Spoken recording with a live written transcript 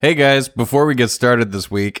Hey guys, before we get started this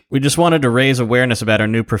week, we just wanted to raise awareness about our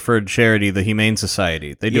new preferred charity, the Humane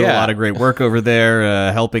Society. They do a lot of great work over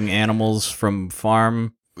there, helping animals from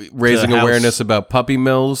farm. Raising awareness about puppy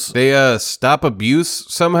mills. They stop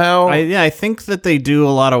abuse somehow. I think that they do a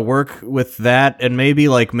lot of work with that, and maybe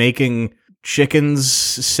like making chickens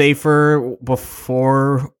safer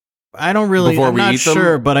before. I'm not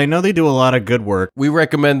sure, but I know they do a lot of good work. We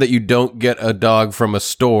recommend that you don't get a dog from a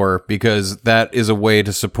store because that is a way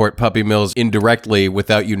to support puppy mills indirectly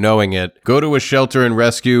without you knowing it. Go to a shelter and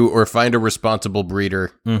rescue or find a responsible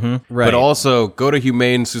breeder. Mm-hmm, right. But also go to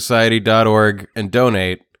humanesociety.org and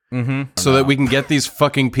donate so that we can get these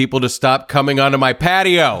fucking people to stop coming onto my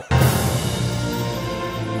patio.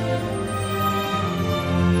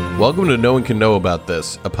 Welcome to No One Can Know About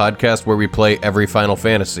This, a podcast where we play every Final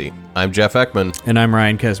Fantasy. I'm Jeff Ekman. And I'm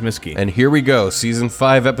Ryan Kazmiski. And here we go, Season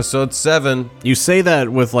 5, Episode 7. You say that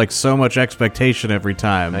with like so much expectation every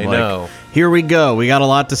time. I know. Here we go. We got a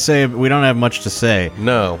lot to say, but we don't have much to say.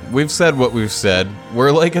 No, we've said what we've said.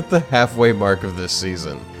 We're like at the halfway mark of this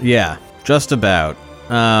season. Yeah, just about.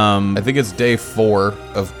 I think it's day 4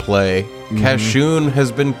 of play. Kashyyyn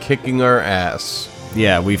has been kicking our ass.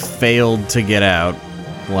 Yeah, we failed to get out.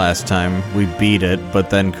 Last time we beat it, but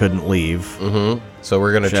then couldn't leave. So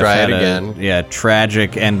we're gonna try it again.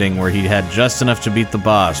 Tragic ending where he had just enough to beat the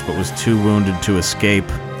boss, but was too wounded to escape.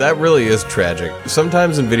 That really is tragic.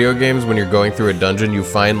 Sometimes in video games, when you're going through a dungeon, you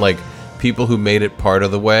find like people who made it part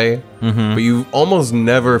of the way, but you almost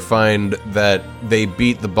never find that they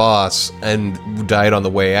beat the boss and died on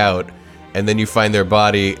the way out, and then you find their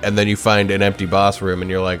body, and then you find an empty boss room, and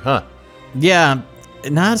you're like, huh. Yeah.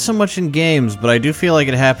 Not so much in games, but I do feel like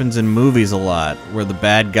it happens in movies a lot, where the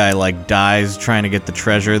bad guy, like, dies trying to get the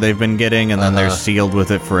treasure they've been getting, and then they're sealed with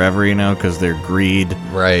it forever, you know, because their greed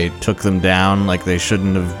took them down. Like, they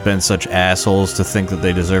shouldn't have been such assholes to think that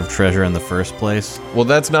they deserved treasure in the first place. Well,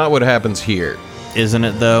 that's not what happens here. Isn't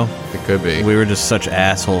it, though? It could be. We were just such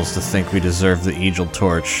assholes to think we deserved the Egil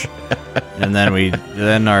Torch. And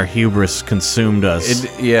then our hubris consumed us.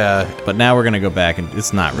 But now we're going to go back and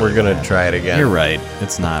it's not really. We're going to try it again. You're right.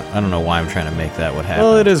 It's not. I don't know why I'm trying to make that what happened.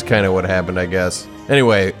 Well, it is kind of what happened, I guess.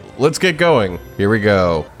 Anyway, let's get going. Here we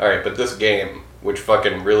go. Alright, but this game, which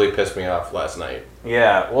fucking really pissed me off last night.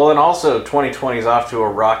 Yeah, well, and also 2020 is off to a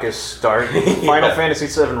raucous start. Final Fantasy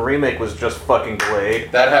VII Remake was just fucking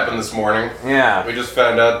delayed. That happened this morning. Yeah. We just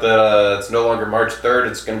found out that it's no longer March 3rd,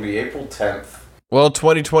 it's going to be April 10th. Well,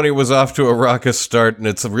 2020 was off to a raucous start, and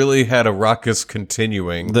it's really had a raucous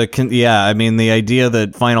continuing. The idea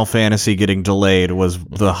that Final Fantasy getting delayed was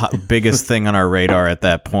the biggest thing on our radar at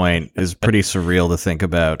that point is pretty surreal to think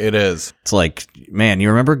about. It is. It's like, man, you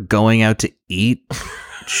remember going out to eat?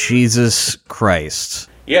 Jesus Christ.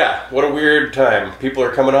 Yeah, what a weird time. People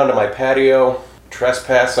are coming onto my patio,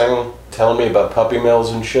 trespassing, telling me about puppy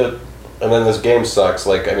mills and shit. And then this game sucks.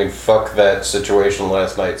 Like, I mean, fuck that situation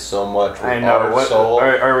last night so much. I know.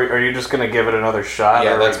 Are you just going to give it another shot?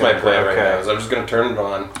 Yeah, that's my plan right now. Is I'm just going to turn it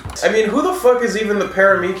on. I mean, who the fuck is even the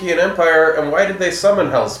Paramikian Empire, and why did they summon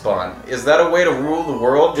Hellspawn? Is that a way to rule the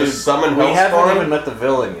world? Just summon Hellspawn? We haven't even met the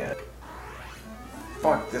villain yet.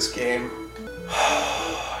 Fuck this game.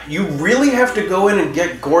 You really have to go in and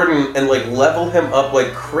get Gordon and, like, level him up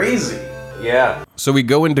like crazy. Yeah. So we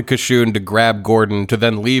go into Kashyyyn to grab Gordon, to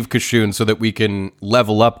then leave Kashyyyn so that we can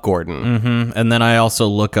level up Gordon. And then I also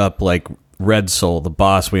look up, like, Red Soul, the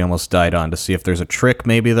boss we almost died on, to see if there's a trick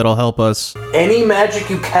maybe that'll help us. Any magic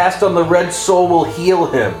you cast on the Red Soul will heal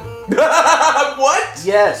him. What?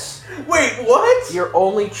 Yes. Wait, what? Your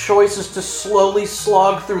only choice is to slowly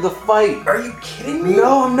slog through the fight. Are you kidding me?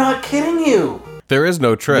 No, I'm not kidding you. There is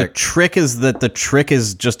no trick. The trick is that the trick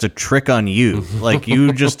is just a trick on you. Like,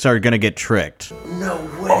 you just are gonna get tricked. No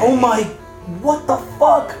way. Oh my... What the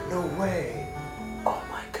fuck? No way. Oh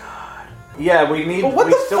my god. Yeah, we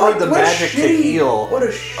still need the magic to heal. What a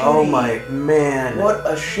shitty. Oh my man. What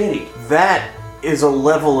a shitty. That is a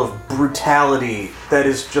level of brutality that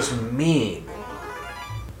is just mean.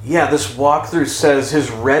 Yeah, this walkthrough says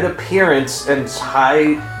his red appearance and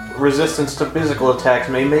high resistance to physical attacks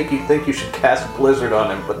may make you think you should cast Blizzard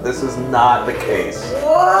on him, but this is not the case.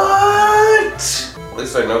 What? At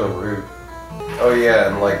least I know the route. Oh yeah,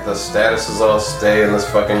 and like the statuses all stay in this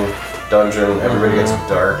fucking dungeon, everybody gets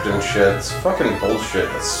darked and shit. It's fucking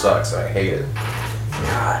bullshit. It sucks. I hate it.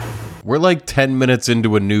 God. We're like 10 minutes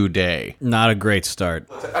into a new day. Not a great start.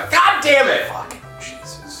 God damn it! Fucking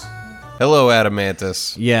Jesus. Hello,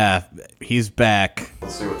 Adamantis. Yeah, he's back.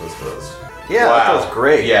 Let's see what this does. Yeah, wow. That was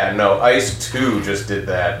great. Yeah, no, Ice 2 just did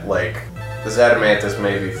that. Like, this Adamantis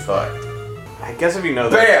may be fucked. I guess if you know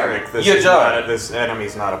that Bam! trick, this, You're done. this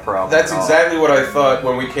enemy's not a problem. That's at all. exactly what I thought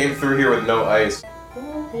when we came through here with no ice.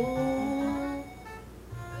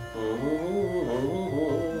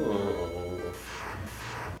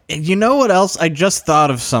 You know what else? I just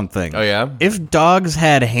thought of something. Oh, yeah? If dogs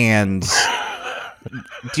had hands,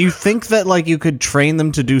 do you think that like you could train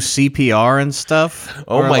them to do CPR and stuff?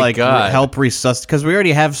 Oh or, my like, God. help resuscitate? Because we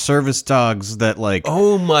already have service dogs that like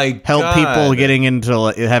Oh my help God. people getting into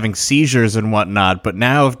like, having seizures and whatnot. But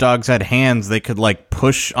now, if dogs had hands, they could like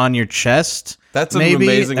push on your chest. That's an maybe.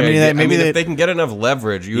 amazing I mean, idea. maybe if they can get enough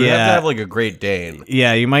leverage, you would have to have like a Great Dane.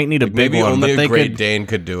 Yeah, you might need a big Maybe one, only but they a Great could. Dane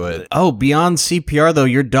could do it. Oh, beyond CPR though,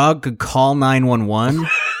 your dog could call 911.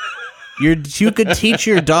 You could teach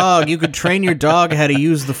your dog. You could train your dog how to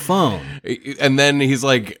use the phone. And then he's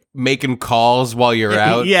like making calls while you're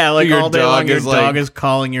out. Yeah, like your all day long, your is dog is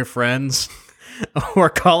calling your friends or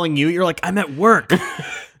calling you. You're like, I'm at work.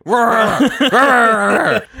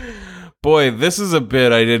 Boy, this is a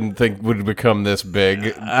bit I didn't think would become this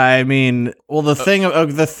big. I mean, well, the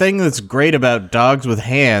thing that's great about dogs with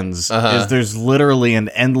hands is there's literally an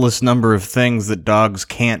endless number of things that dogs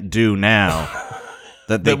can't do now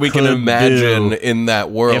that we can could imagine do in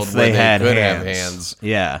that world if where they had could hands. have hands.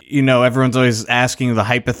 Yeah, you know, everyone's always asking the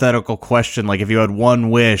hypothetical question, like if you had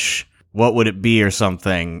one wish, what would it be or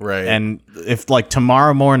something? Right. And if like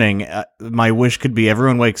tomorrow morning, my wish could be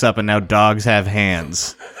everyone wakes up and now dogs have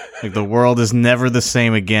hands. Like the world is never the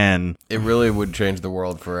same again. It really would change the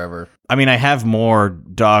world forever. I mean, I have more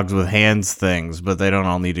dogs with hands things, but they don't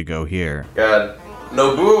all need to go here. God.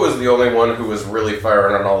 Nobuo was the only one who was really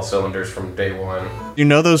firing on all cylinders from day one. You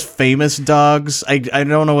know those famous dogs? I don't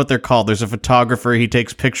know what they're called. There's a photographer. He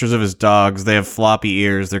takes pictures of his dogs. They have floppy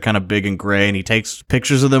ears. They're kind of big and gray, and he takes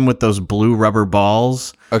pictures of them with those blue rubber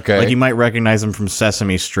balls. Okay. Like you might recognize them from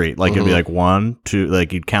Sesame Street. Like it'd be like 1, 2,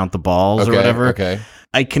 like you'd count the balls or whatever. Okay.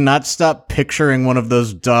 I cannot stop picturing one of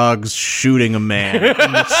those dogs shooting a man in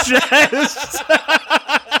the chest.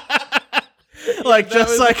 Like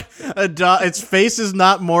just like a dog, its face is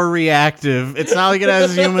not more reactive. It's not like it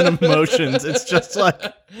has human emotions. It's just like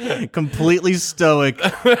completely stoic.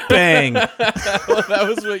 Bang! That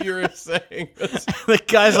was what you were saying. The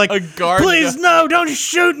guy's like, A guard please no, don't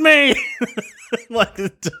shoot me. Like the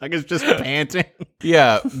dog is just panting.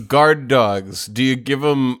 Yeah, guard dogs. Do you give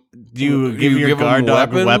them? Do you give your guard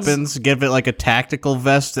dog weapons? Give it like a tactical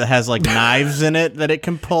vest that has like knives in it that it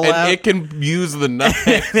can pull And out. it can use the knife.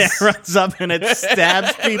 It runs up and it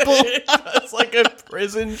stabs people. It's like a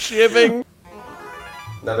prison shivving.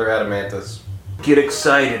 Another Adamantus. Get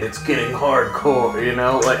excited, it's getting hardcore, you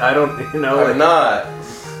know? Like, I don't, you know, I'm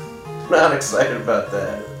not excited about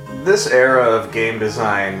that. this era of game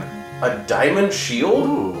design. A diamond shield?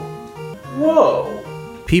 Ooh. Whoa.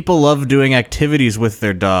 People love doing activities with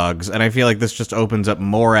their dogs, and I feel like this just opens up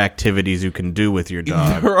more activities you can do with your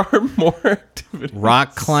dog. There are more activities.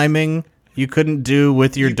 Rock climbing you couldn't do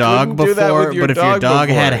with your dog couldn't do that before, with your but if your dog dog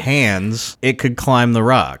had before. hands, it could climb the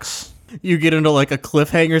rocks. You get into like a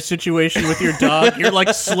cliffhanger situation with your dog, you're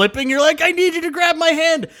like slipping, you're like, I need you to grab my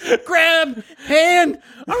hand. Grab hand.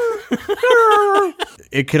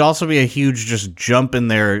 It could also be a huge just jump in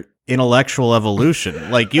their intellectual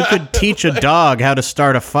evolution. Like you could teach a dog how to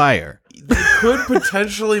start a fire. They could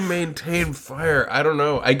potentially maintain fire. I don't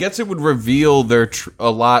know. I guess it would reveal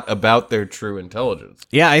a lot about their true intelligence.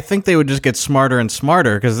 Yeah, I think they would just get smarter and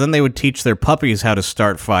smarter because then they would teach their puppies how to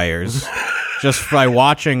start fires just by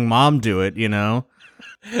watching mom do it, you know?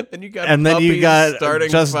 And you got And then you puppies got starting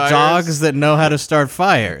just fires. dogs that know how to start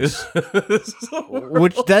fires.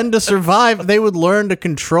 Which then to survive, they would learn to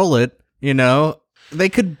control it, you know? They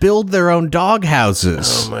could build their own dog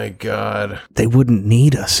houses. Oh my god. They wouldn't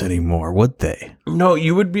need us anymore, would they? No,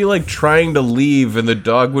 you would be like trying to leave and the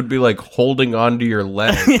dog would be like holding onto your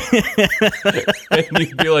leg. And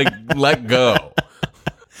you'd be like, let go.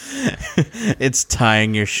 It's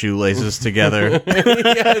tying your shoelaces together.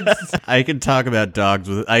 I could talk about dogs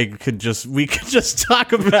with. We could just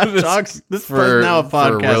talk about dogs. This is now a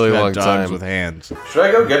podcast really about long dogs time. with hands. Should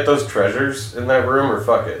I go get those treasures in that room or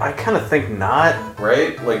fuck it? I kind of think not.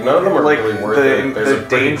 Right? Like none of them are Like, really worth it. There's the a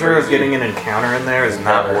pretty danger of crazy getting an encounter in there is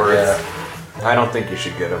not encounter, worth. I don't think you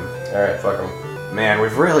should get them. Alright, fuck them. Man,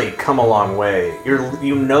 we've really come a long way.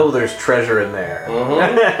 You know there's treasure in there.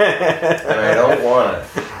 And I don't want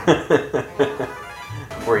it.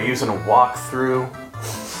 We're using a walkthrough.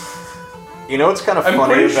 You know what's kind of I'm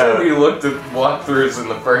funny pretty about... sure we looked at walkthroughs in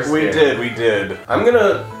the first We game. did. I'm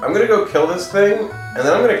gonna go kill this thing, and then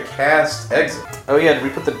I'm gonna cast exit. Oh yeah, did we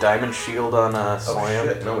put the diamond shield on Oh Slam?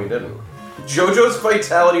 shit, no we didn't. JoJo's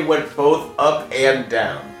vitality went both up and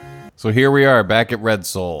down. So here we are, back at Red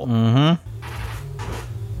Soul. Mm-hmm.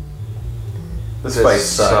 This fight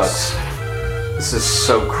sucks. This is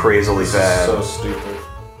so crazily bad. So stupid.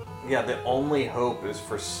 Yeah, the only hope is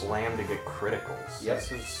for Slam to get criticals. Yep.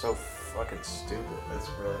 This is so fucking stupid. It's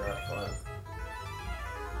really not fun.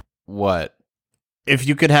 What? If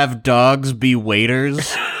you could have dogs be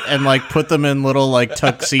waiters and like put them in little like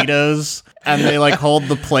tuxedos and they like hold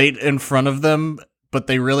the plate in front of them, but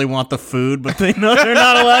they really want the food, but they know they're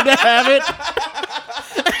not allowed to have it.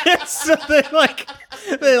 So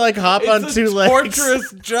they like hop on two legs.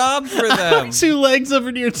 Torturous job for them. Two legs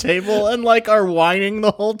over to your table and like are whining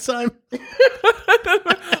the whole time.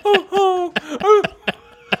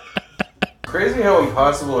 Crazy how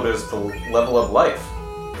impossible it is to level up life.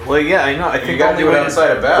 Well, yeah, I know. I think You gotta do it outside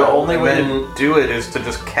of battle. The only and way then- to do it is to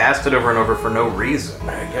just cast it over and over for no reason.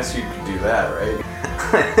 I guess you could do that, right?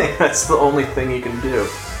 I think that's the only thing you can do.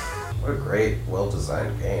 What a great,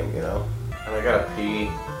 well-designed game, you know? And I gotta pee.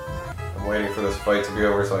 I'm waiting for this fight to be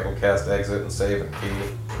over so I can cast exit and save and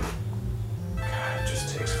pee. God, it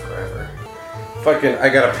just takes forever. Fucking, I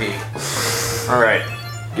gotta pee. Alright.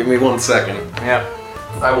 Give me 1 second. Yep.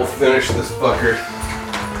 I will finish this fucker.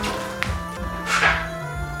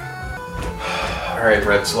 Alright,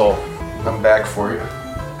 Red Soul. I'm back for you.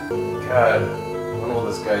 God, when will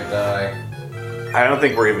this guy die? I don't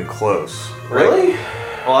think we're even close. Really?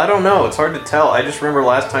 Well, I don't know. It's hard to tell. I just remember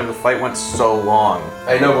last time the fight went so long.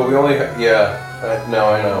 I know, but we only... no,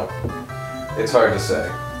 I know. It's hard to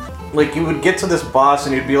say. Like, you would get to this boss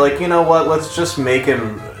and you'd be like, you know what, let's just make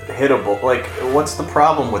him hittable. Like, what's the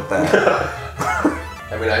problem with that?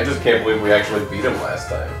 I mean, I just can't believe we actually beat him last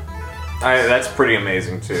time. That's pretty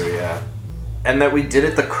amazing, too, yeah. And that we did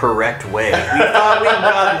it the correct way. We thought we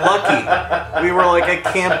got lucky. We were like, I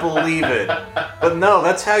can't believe it. But no,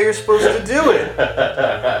 that's how you're supposed to do it.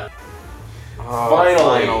 Oh,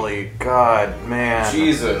 finally. God, man.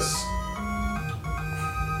 Jesus.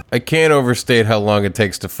 I can't overstate how long it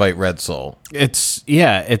takes to fight Red Soul. It's I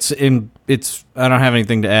don't have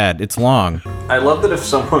anything to add. It's long. I love that if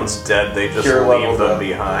someone's dead, they just Cure leave leveled them up.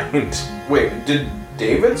 behind. Wait, did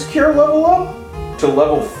David's cure level up to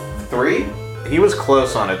level 3? He was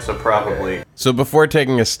close on it, so probably. Okay. So before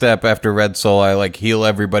taking a step after Red Soul, I like heal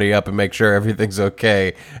everybody up and make sure everything's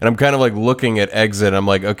okay. And I'm kind of like looking at exit. I'm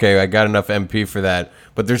like, okay, I got enough MP for that.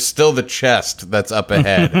 But there's still the chest that's up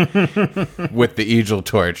ahead with the Eagle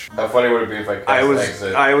Torch. How funny would it be if I cast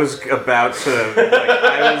exit? I was about to,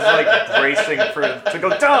 I was like bracing to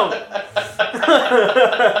go down.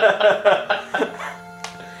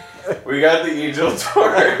 We got the Eagle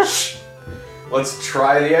Torch. Let's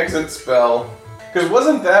try the exit spell. Because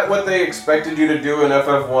wasn't that what they expected you to do in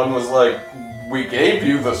FF1 was like, we gave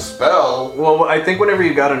you the spell. Well, I think whenever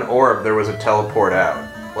you got an orb, there was a teleport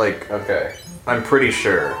out. Like, Okay. I'm pretty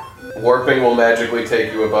sure. Warping will magically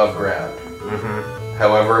take you above ground. Mm-hmm.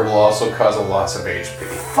 However, it will also cause a loss of HP.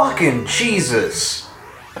 Fucking Jesus.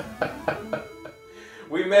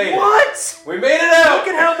 We made it. What? We made it out! Look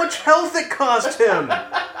at how much health it cost him.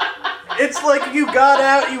 It's like you got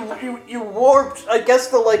out, you warped. I guess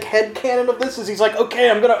the like headcanon of this is he's like, okay,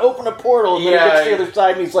 I'm gonna open a portal, and then he gets to the other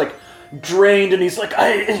side, and he's like drained, and he's like,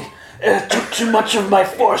 I took too much of my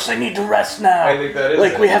force. I need to rest now. I think that is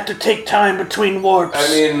like it. we have to take time between warps. I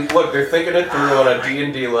mean, look, they're thinking it through on a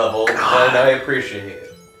D&D level, and I appreciate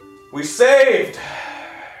it. We saved!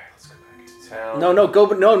 Let's go back to town.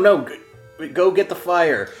 Go get the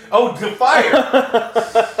fire. Oh, the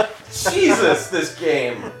fire! Jesus, this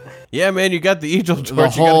game. Yeah, man, you got the Eagle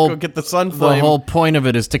Torch. You gotta go get the Sunflame. The whole point of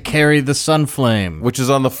it is to carry the Sunflame. Which is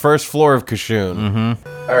on the first floor of Kashyyyn.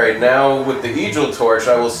 Mm-hmm. Alright, now with the Eagle Torch,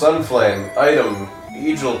 I will Sunflame. Item,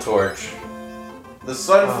 Eagle Torch. The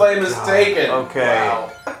Sunflame is taken. Okay.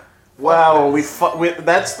 Wow, we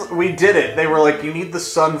did it. They were like, you need the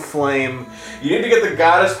Sunflame You need to get the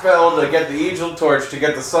Goddess Spell to get the Eagle Torch to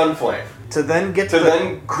get the Sunflame. to then get To the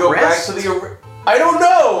then go back crest? to the... I don't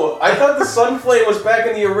know! I thought the Sunflame was back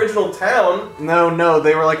in the original town. No,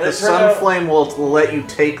 they were like, the It turned out- Sunflame will let you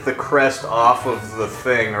take the crest off of the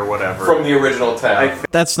thing or whatever. From the original town.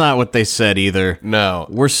 That's not what they said either. No.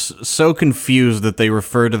 We're so confused that they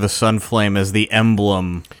refer to the Sunflame as the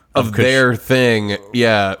emblem Of their thing,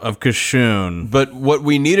 yeah. of Kashyyyn. But what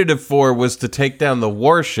we needed it for was to take down the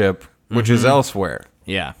warship, which is elsewhere.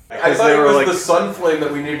 Yeah. I thought they it were was like- the Sunflame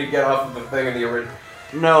that we needed to get off of the thing in the original.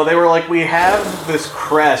 No, they were like, we have this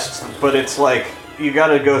crest, but it's like, you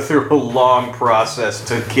gotta go through a long process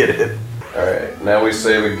to get it. Alright, now we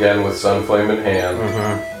save again with Sunflame in hand.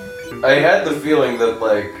 I had the feeling that,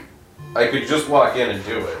 like, I could just walk in and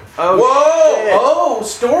do it. Oh, Whoa! shit. Oh,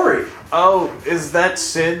 story! Oh, is that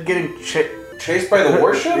Sid getting Chased by the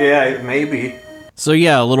warship? Yeah, maybe. So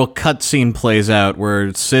yeah, a little cutscene plays out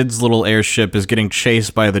where Sid's little airship is getting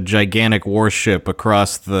chased by the gigantic warship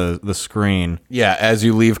across the screen. Yeah, as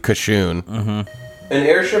you leave Kashyyyn. Mm-hmm. An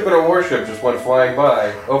airship and a warship just went flying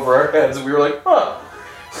by over our heads, and we were like, huh.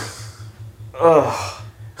 Ugh.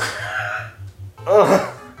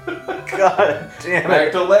 Ugh. God damn it.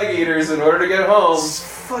 Back to leg eaters in order to get home.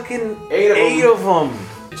 Fucking eight of them.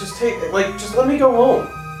 Just let me go home.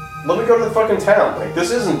 Let me go to the fucking town. Like,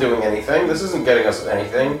 this isn't doing anything. This isn't getting us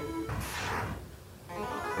anything.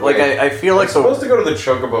 Like, I feel like I'm supposed to go to the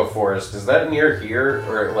Chocobo Forest. Is that near here?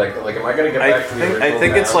 Or, like am I gonna get back to the original I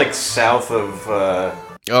think town? it's, like, south of,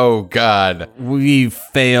 Oh, God. We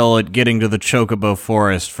fail at getting to the Chocobo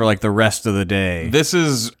Forest for, like, the rest of the day. This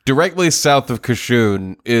is directly south of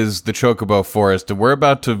Kashyyyn is the Chocobo Forest, and we're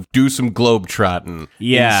about to do some globe-trotting.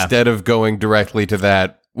 Yeah. Instead of going directly to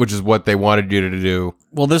that, which is what they wanted you to do.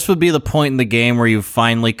 Well, this would be the point in the game where you've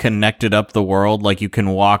finally connected up the world, like you can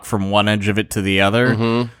walk from one edge of it to the other.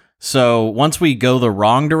 Mm-hmm. So once we go the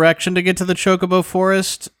wrong direction to get to the Chocobo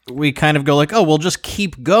Forest, we kind of go like, oh, we'll just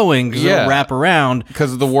keep going because it'll wrap around.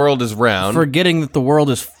 Because the world is round. Forgetting that the world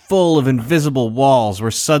is full of invisible walls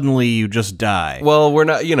where suddenly you just die. Well, we're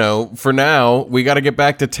not, for now, we got to get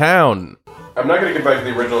back to town. I'm not going to get back to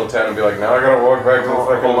the original town and be like, now I got to walk back to the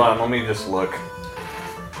fucking... Hold on, let me just look.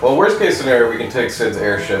 Well, worst case scenario, we can take Sid's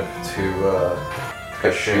airship to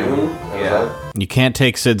Kashyyyn. Yeah. You can't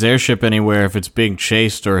take Sid's airship anywhere if it's being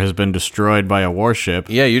chased or has been destroyed by a warship.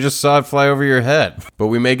 Yeah, you just saw it fly over your head. But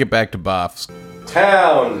we make it back to Boff's.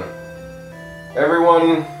 Town!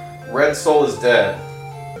 Everyone, Red Soul is dead.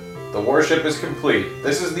 The warship is complete.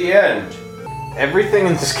 This is the end. Everything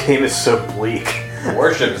in this game is so bleak. The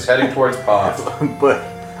warship is heading towards Boff.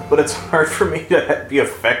 But it's hard for me to be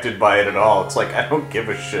affected by it at all. It's like, I don't give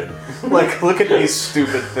a shit. Like, look at these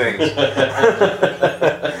stupid things.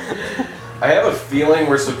 I have a feeling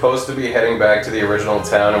we're supposed to be heading back to the original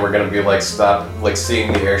town and we're gonna be like,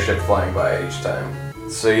 seeing the airship flying by each time.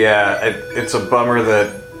 So yeah, it's a bummer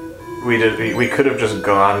that we could have just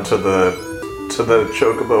gone to the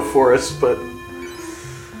Chocobo Forest, but...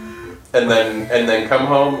 And then come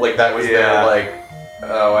home? Like, that was their, like,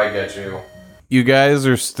 oh, I get you. You guys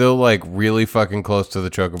are still, like, really fucking close to the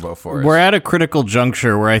Chocobo Forest. We're at a critical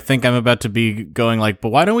juncture where I think I'm about to be going like, but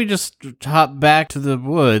why don't we just hop back to the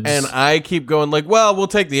woods? And I keep going like, well, we'll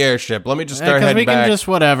take the airship. Let me just start heading back. Because we can just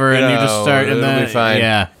whatever, and you just start, and then... It'll be fine.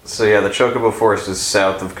 Yeah. So yeah, the Chocobo Forest is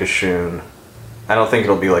south of Kashyyyn. I don't think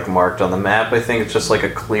it'll be, like, marked on the map. I think it's just, like, a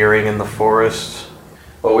clearing in the forest.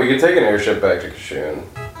 Well, we can take an airship back to Kashyyyn.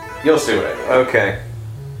 You'll see what I mean. Okay.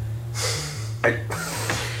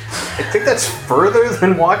 I think that's further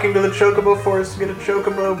than walking to the Chocobo Forest to get a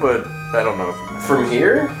Chocobo, but I don't know. From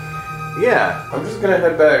here? Yeah. I'm just gonna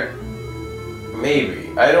head back. Maybe.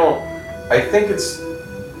 I think it's...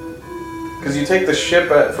 Because you take the ship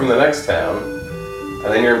from the next town, and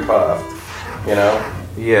then you're in Puff, you know?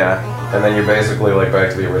 Yeah. And then you're basically, like, back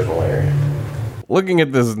to the original area. Looking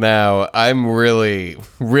at this now, I'm really,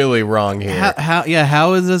 really wrong here.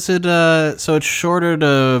 How is this so it's shorter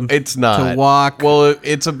to... It's not. To walk? Well,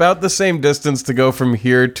 it's about the same distance to go from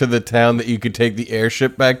here to the town that you could take the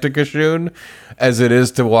airship back to Kashyyyn as it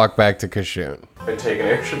is to walk back to Kashyyyn. And take an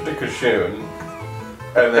airship to Kashyyyn,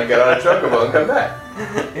 and then get on a Chocobo and come back.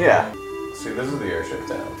 Yeah. See, this is the airship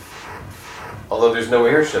town. Although there's no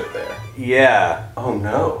airship there. Yeah. Oh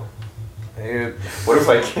no. What if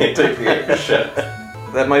I can't take the airship?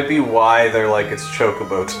 That might be why they're like, it's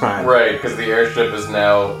Chocobo time. Right, because the airship is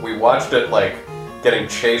now... We watched it, like, getting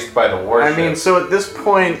chased by the warship. I mean, so at this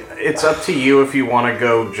point, it's up to you if you want to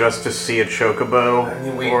go just to see a Chocobo.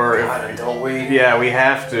 I mean, don't we? Yeah, we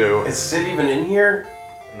have to. Is Sid even in here?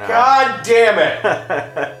 No. God damn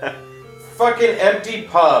it! Fucking empty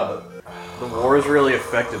pub. The war's really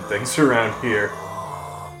affected things around here.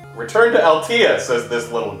 Return to Altea, says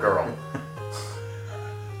this little girl.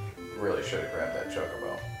 Really should have grabbed that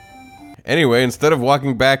Chocobo. Anyway, instead of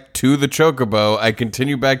walking back to the Chocobo, I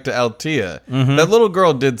continue back to Altea. Mm-hmm. That little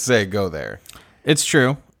girl did say go there. It's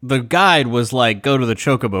true. The guide was like, go to the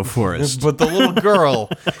Chocobo Forest. But the little girl...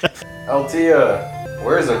 Altea,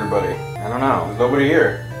 where is everybody? I don't know. There's nobody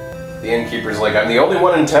here. The innkeeper's like, I'm the only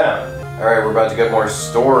one in town. Alright, we're about to get more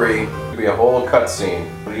story. It'll be a whole cutscene.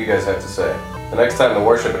 What do you guys have to say? The next time the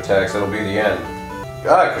warship attacks, it'll be the end.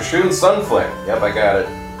 Ah, Kashyyyn Sunflame. Yep, I got it.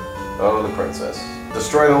 Oh, the princess.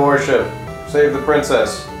 Destroy the warship. Save the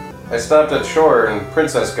princess. I stopped at shore and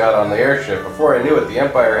princess got on the airship. Before I knew it, the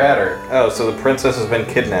Empire had her. Oh, so the princess has been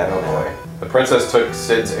kidnapped. Oh boy. The princess took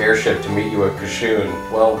Sid's airship to meet you at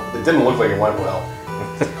Kashyyyn. Well, it didn't look like it went well.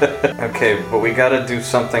 Okay, but we gotta do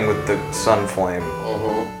something with the Sunflame.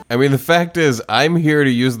 I mean, the fact is, I'm here to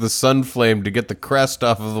use the sun flame to get the crest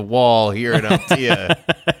off of the wall here in Altea,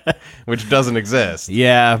 which doesn't exist.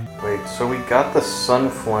 Yeah. Wait, so we got the sun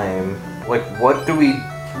flame. Like, what do we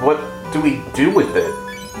do with it?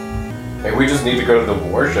 Maybe we just need to go to the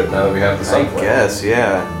warship now that we have the sun flame. I guess,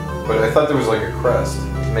 yeah. But I thought there was like a crest.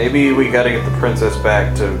 Maybe we gotta get the princess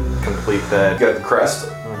back to complete that. Got the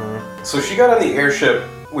crest? So she got on the airship,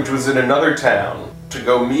 which was in another town, to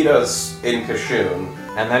go meet us in Kashyyyn.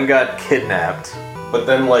 And then got kidnapped. But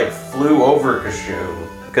then, like, flew over Kashyyyn.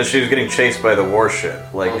 Because she was getting chased by the warship.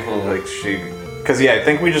 Because, yeah, I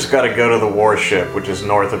think we just gotta go to the warship, which is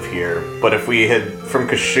north of here. But if we had, from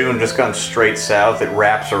Kashyyyn, just gone straight south, it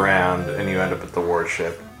wraps around, and you end up at the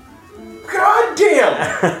warship. God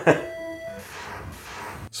damn!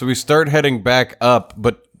 So we start heading back up,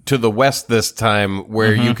 but to the west this time,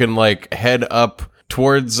 where you can, like, head up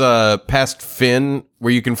towards past Finn,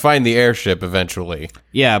 where you can find the airship eventually.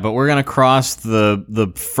 Yeah, but we're gonna cross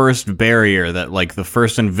the first barrier, that like the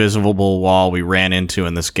first invisible wall we ran into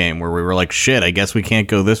in this game, where we were like, shit, I guess we can't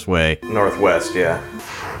go this way. Northwest, yeah.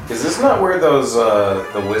 Is this not where those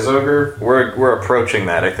the Wizogre? We're approaching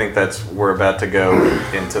that. I think we're about to go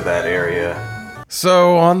into that area.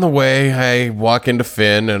 So on the way, I walk into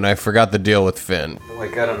Finn, and I forgot the deal with Finn.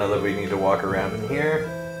 Like, I don't know that we need to walk around in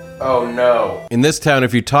here. Oh no. In this town,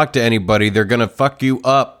 if you talk to anybody, they're gonna fuck you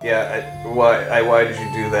up. Yeah, why did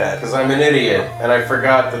you do that? Because I'm an idiot, and I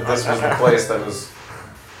forgot that this was the place that was...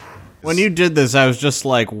 When you did this, I was just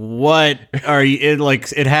like, what are you...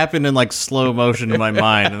 It happened in, like, slow motion in my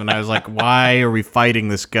mind, and then I was like, why are we fighting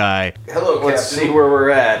this guy? Hello, Let's see where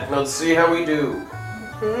we're at. Let's see how we do.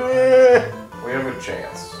 We have a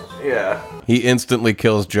chance. Yeah. He instantly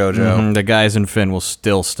kills JoJo. The guys in Finn will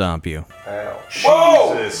still stomp you. Ow.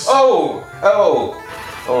 Jesus. Oh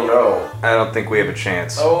no. I don't think we have a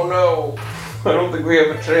chance. Oh no. I don't think we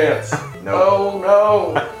have a chance. No. Oh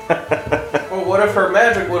no. Well, what if her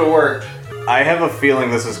magic would have worked? I have a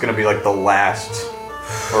feeling this is going to be like the last,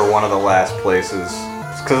 or one of the last places.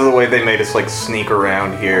 It's because of the way they made us like sneak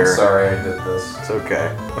around here. I'm sorry I did this. It's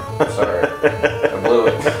okay. I'm sorry. I blew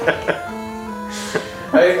it.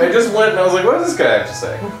 I just went and I was like, what does this guy have to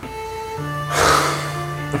say?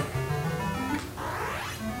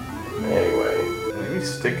 Anyway. Maybe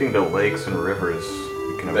sticking to lakes and rivers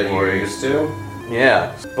you can That avoid. you're used to?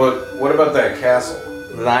 Yeah. But what about that castle?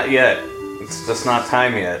 Not yet. It's just not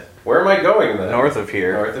time yet. Where am I going then? North of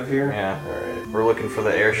here. North of here? Yeah. Alright. We're looking for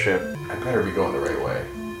the airship. I better be going the right way.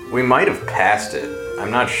 We might have passed it.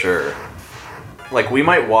 I'm not sure. Like, we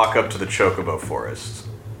might walk up to the Chocobo Forest.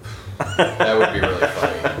 That would be really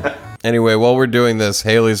funny. Anyway, while we're doing this,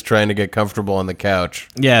 Haley's trying to get comfortable on the couch.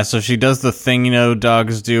 Yeah, so she does the thing,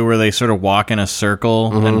 dogs do, where they sort of walk in a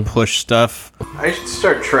circle and push stuff. I should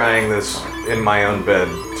start trying this in my own bed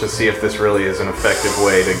to see if this really is an effective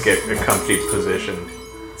way to get a comfy position.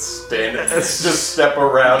 Stand. Let's just step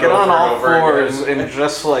around. Get on over all and over fours again. and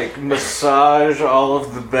just like massage all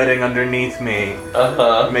of the bedding underneath me.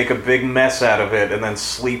 Make a big mess out of it and then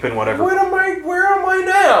sleep in whatever. Where am I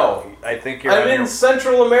now? I think you're. I'm in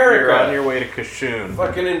Central America. You're on your way to Kashyyyn.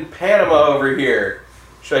 Fucking in Panama over here.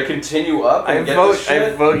 Should I continue up and get this shit?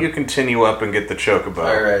 I vote you continue up and get the Chocobo.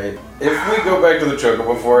 Alright. If we go back to the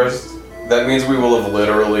Chocobo Forest, that means we will have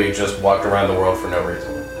literally just walked around the world for no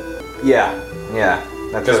reason. Yeah.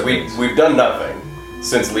 Because we've done nothing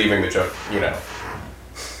since leaving the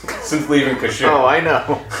since leaving Kashyyyn. Oh, I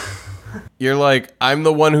know. You're like, I'm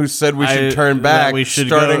the one who said we should turn that back, we should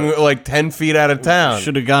starting go- like 10 feet out of town.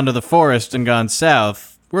 Should have gone to the forest and gone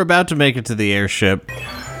south. We're about to make it to the airship.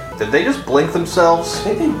 Did they just blink themselves?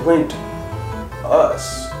 I think they blinked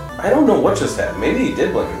us. I don't know what just happened. Maybe he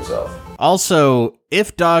did blink himself. Also,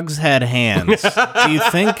 if dogs had hands, do you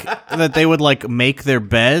think that they would, like, make their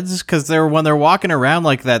beds? Because when they're walking around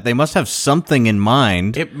like that, they must have something in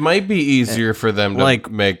mind. It might be easier for them to like-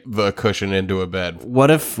 make the cushion into a bed. What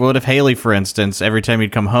if Haley, for instance, every time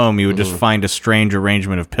he'd come home, he would just find a strange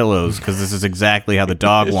arrangement of pillows, because this is exactly how the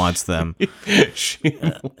dog wants them. She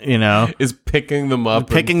is picking them up,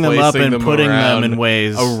 Picking and them up placing and putting them around, in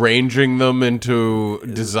ways. arranging them into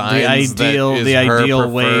designs. The ideal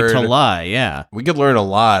way to lie, yeah. We could learn a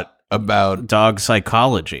lot about dog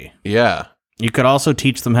psychology. Yeah. You could also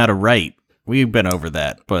teach them how to write. We've been over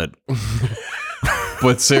that, but...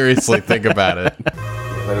 But seriously, think about it.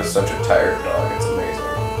 That is such a tired dog. It's amazing.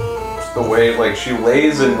 Just the way, like, she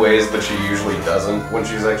lays in ways that she usually doesn't when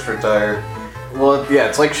she's extra tired. Well, yeah,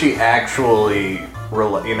 it's like she actually,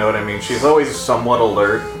 you know what I mean? She's always somewhat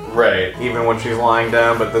alert. Right. Even when she's lying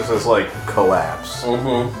down, but this is like collapse.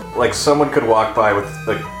 Mm-hmm. Like someone could walk by with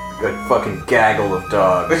the a fucking gaggle of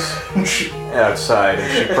dogs outside,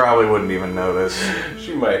 and she probably wouldn't even notice.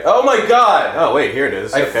 She might. Oh my god! Oh, wait, here it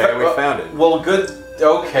is. Okay, we found it. Well, good.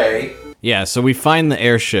 Okay. Yeah, so we find the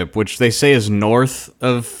airship, which they say is north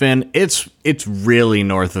of Finn. It's really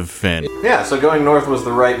north of Finn. Yeah, so going north was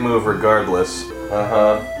the right move regardless.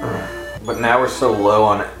 But now we're so low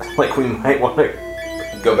on it, like we might want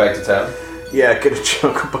to Go back to town? Yeah, get a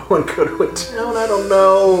chocobo and go to a town. I don't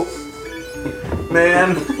know.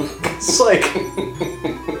 Man, it's like...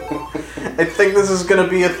 I think this is gonna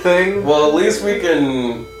be a thing. Well, at least we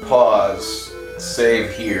can pause,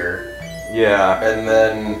 save here, Yeah. and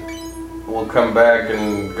then we'll come back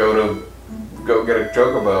and go get a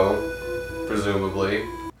chocobo, presumably.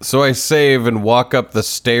 So I save and walk up the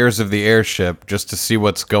stairs of the airship just to see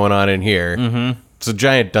what's going on in here. Mm-hmm. It's a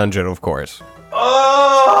giant dungeon, of course.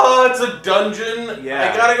 Oh, it's a dungeon?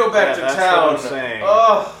 Yeah. I gotta go back to that's town. what I'm saying.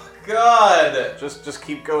 Oh, God. Just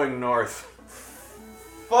keep going north.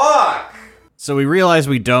 Fuck. So we realize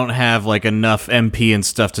we don't have, like, enough MP and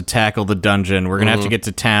stuff to tackle the dungeon. We're gonna have to get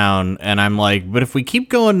to town, and I'm like, but if we keep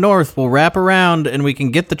going north, we'll wrap around, and we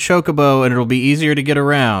can get the chocobo, and it'll be easier to get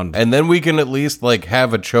around. And then we can at least, like,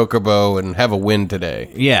 have a chocobo and have a win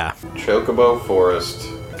today. Yeah. Chocobo Forest.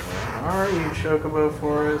 Are you Chocobo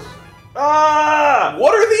Forest? Ah!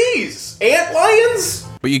 What are these? Ant lions?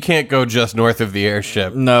 But you can't go just north of the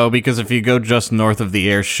airship. No, because if you go just north of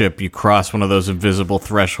the airship, you cross one of those invisible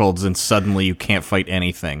thresholds, and suddenly you can't fight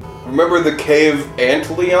anything. Remember the cave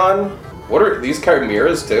Ant Leon? What are these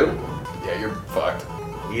chimeras too? Yeah, you're fucked.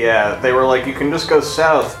 Yeah, they were like, you can just go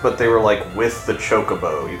south, but they were like, with the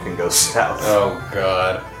chocobo, you can go south. Oh,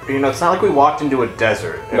 God. You know, it's not like we walked into a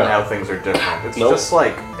desert and No. now things are different. It's Nope. just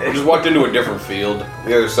like... We just walked into a different field,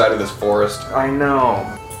 the other side of this forest. I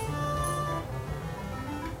know.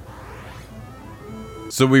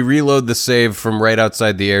 So we reload the save from right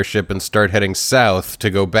outside the airship and start heading south to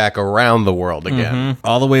go back around the world again.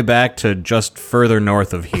 All the way back to just further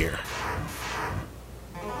north of here.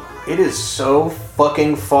 It is so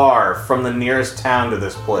fucking far from the nearest town to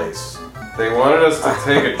this place. They wanted us to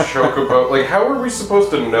take a chocobo. Like, how are we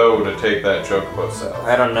supposed to know to take that chocobo south?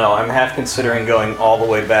 I don't know. I'm half considering going all the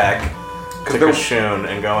way back to there- Kashun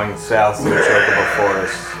and going south to the Chocobo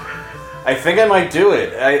Forest. I think I might do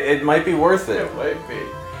it. It might be worth it. It might be.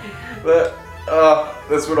 But,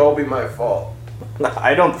 this would all be my fault.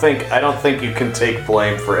 I don't think you can take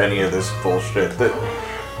blame for any of this bullshit.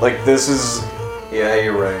 This is... Yeah,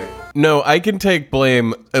 you're right. No, I can take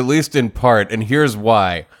blame, at least in part, and here's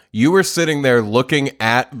why. You were sitting there looking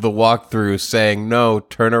at the walkthrough saying, no,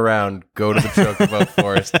 turn around, go to the Chocobo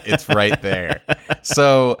Forest, it's right there.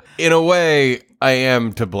 So, in a way, I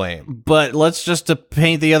am to blame. But let's just to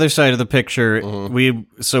paint the other side of the picture. We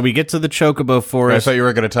get to the Chocobo I Forest. thought you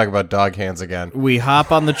were going to talk about dog hands again. We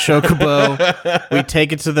hop on the Chocobo. We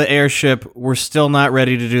take it to the airship. We're still not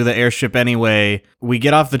ready to do the airship anyway. We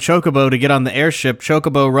get off the Chocobo to get on the airship.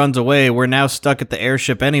 Chocobo runs away. We're now stuck at the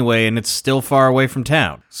airship anyway, and it's still far away from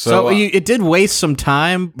town. So it did waste some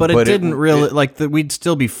time, but it didn't really, we'd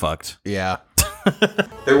still be fucked. Yeah.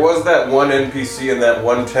 There was that one NPC in that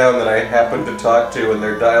one town that I happened to talk to, and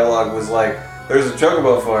their dialogue was like, there's a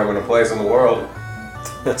chocobo farm in a place in the world.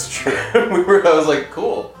 That's true. I was like,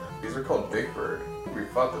 cool. These are called Big Bird. We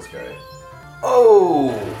fought this guy.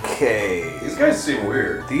 Okay. These guys seem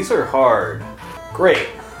weird. These are hard. Great.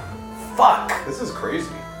 Fuck. This is crazy.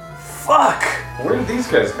 Fuck. Where did these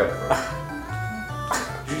guys come from?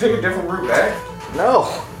 Did you take a different route back?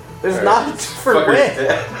 No. There's not a different Fucker's way.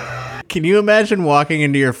 dead. Can you imagine walking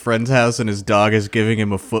into your friend's house and his dog is giving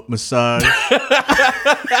him a foot massage?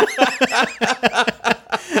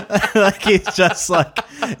 Like he's just like,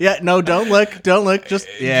 yeah, no, don't look, just Just-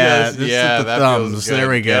 the that thumbs. feels good. There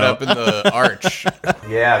we go. Get up in the arch.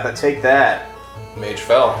 Yeah, take that. Mage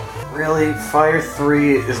fell. Really, Fire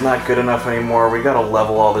 3 is not good enough anymore. We gotta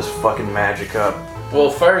level all this fucking magic up. Well,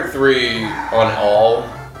 Fire 3 on all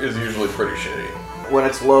is usually pretty shitty. When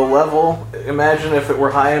it's low level, imagine if it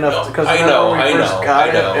were high enough, because I remember know, when we I first know, got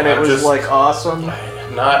I know. it and it I'm was just- like awesome. I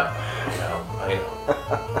know.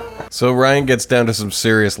 So Ryan gets down to some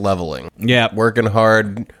serious leveling. Yeah, Working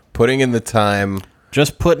hard, putting in the time.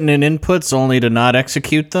 just putting in inputs only to not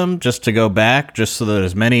execute them, just to go back, just so that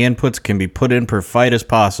as many inputs can be put in per fight as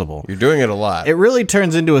possible. You're doing it a lot. It really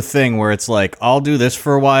turns into a thing where it's like, I'll do this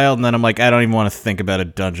for a while, and then I'm like, I don't even want to think about a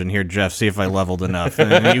dungeon. Here, Jeff, see if I leveled enough. And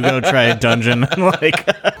then you go try a dungeon, and like...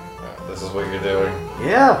 This is what you're doing.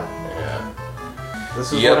 Yeah, Yeah.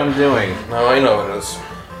 this is Yep. what I'm doing. No, I know it is.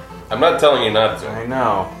 I'm not telling you not to. I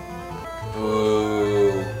know.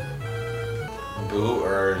 Boo. Boo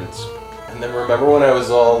earns. And And then remember when I was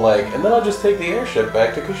all like, and then I'll just take the airship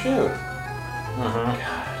back to Kashyyyk. Mm-hmm.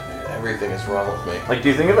 God, dude, everything is wrong with me. Like, do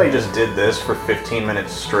you think if I just did this for 15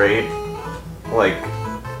 minutes straight, like,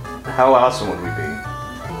 how awesome would we be?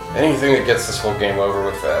 Anything that gets this whole game over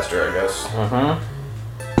with faster, I guess.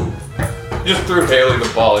 Mm-hmm. Just threw Haley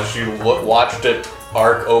the ball as she watched it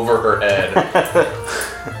arc over her head.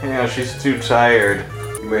 Yeah, she's too tired.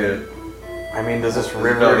 You made it. I mean, does this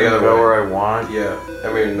river No, the other go way. where I want? Yeah,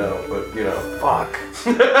 I mean, no, but you know. Fuck.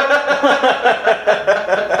 To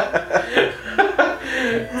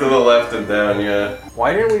the left and down, yeah.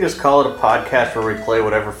 Why didn't we just call it a podcast where we play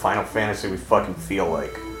whatever Final Fantasy we fucking feel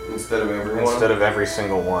like? Instead of everyone. Instead of every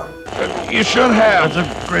single one. You should have.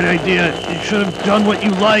 That's a great idea. You should have done what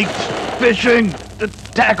you liked. Fishing,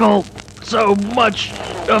 tackle, so much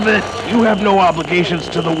of it. You have no obligations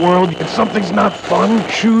to the world. If something's not fun,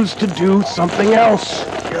 choose to do something else.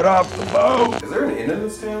 Get off the boat. Is there an inn in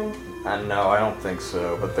this town? No, I don't think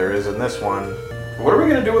so, but there is in this one. What are we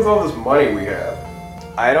gonna do with all this money we have?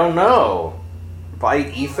 I don't know. Buy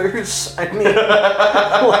ethers? I mean,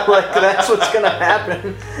 like, that's what's gonna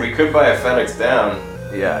happen. We could buy a Fenix down.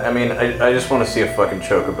 Yeah, I mean, I just want to see a fucking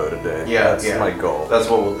chocobo today. Yeah, That's my goal. That's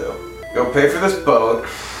what we'll do. Go pay for this boat.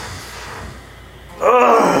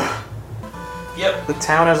 Ugh! Yep. The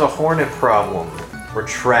town has a hornet problem. We're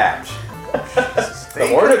trapped. The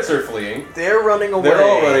hornets are fleeing. They're running away. They're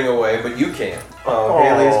all running away, but you can't. Oh,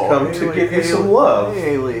 Haley's come to give you some love.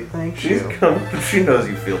 Haley, thank She's you. come. She knows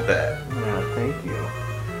you feel bad. Yeah, thank you.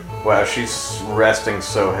 Wow, she's resting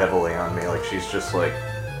so heavily on me. Like, she's just like,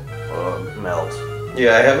 melt.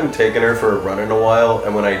 Yeah, I haven't taken her for a run in a while,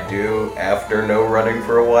 and when I do, after no running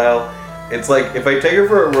for a while, it's like, if I take her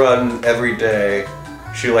for a run every day,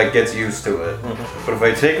 she, like, gets used to it. But if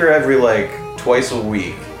I take her every, like, twice a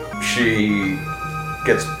week, she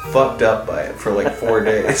gets fucked up by it for, like, 4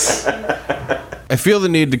 days. I feel the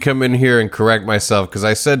need to come in here and correct myself, because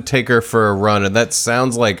I said take her for a run, and that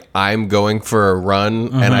sounds like I'm going for a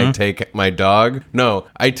run, and I take my dog. No,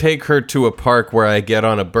 I take her to a park where I get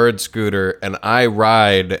on a bird scooter, and I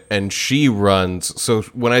ride, and she runs. So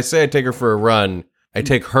when I say I take her for a run, I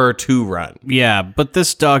take her to run. Yeah, but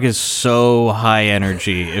this dog is so high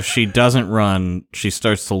energy. If she doesn't run, she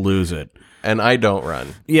starts to lose it. And I don't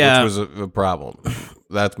run, Yeah. which was a problem.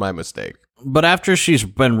 That's my mistake. But after she's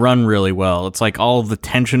been run really well, it's like all of the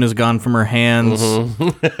tension is gone from her hands.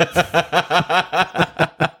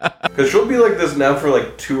 Because she'll be like this now for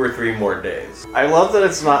like 2 or 3 more days. I love that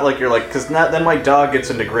it's not like you're like, because then my dog gets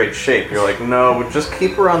into great shape. You're like, no, but just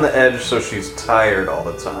keep her on the edge so she's tired all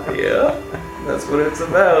the time. Yeah, that's what it's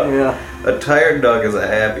about. Yeah. A tired dog is a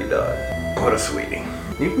happy dog. What a sweetie.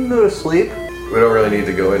 You can go to sleep. We don't really need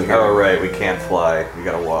to go in here. Oh, right, we can't fly. We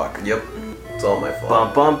gotta walk. Yep. It's all my fault.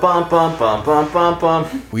 Bum, bum, bum, bum, bum, bum, bum,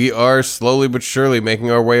 bum. We are slowly but surely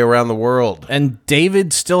making our way around the world. And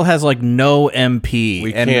David still has like no MP.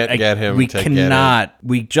 We and can't get him We to get cannot.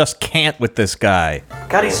 We just can't with this guy.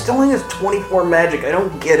 God, he's still only has 24 magic. I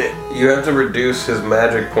don't get it. You have to reduce his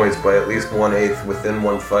magic points by at least 1/8 within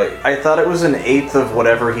one fight. I thought it was an eighth of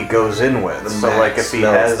whatever he goes in with. So, like, if he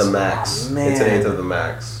no, has... it's the max. Oh, man. It's an 1/8 of the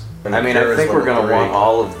max. And I the mean, cure I is think we're level gonna 3. want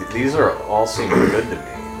all of these. Are all seeming good to me.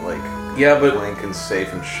 Like, Yeah, but Blink and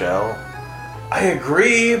Safe and Shell. I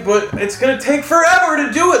agree, but it's gonna take forever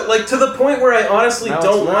to do it. Like, to the point where I honestly No,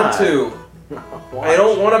 don't it's want not. to. I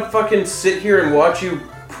don't want to fucking sit here and watch you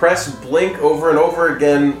press blink over and over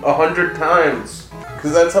again 100 times.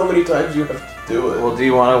 Because that's how many times you have to do it. Well, do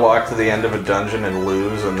you want to walk to the end of a dungeon and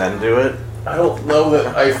lose and then do it? I don't know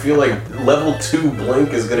that I feel like level 2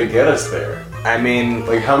 blink is gonna get us there. I mean,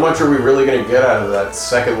 Like, how much are we really gonna get out of that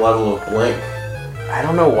second level of blink? I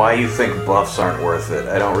don't know why you think buffs aren't worth it.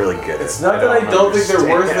 I don't really get it. It's not that I don't think they're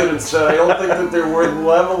worth it, understand. it's that I don't think that they're worth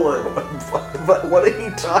leveling. But what are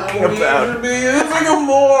you talking We about? should be using them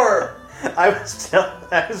more! I was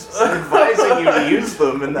advising you to use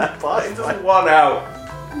them in that I boss just fight. want out.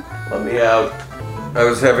 Let me out. I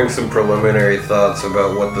was having some preliminary thoughts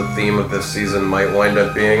about what the theme of this season might wind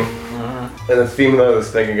up being. And the theme that I was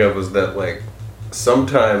thinking of was that, like,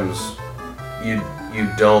 sometimes you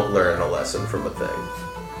don't learn a lesson from a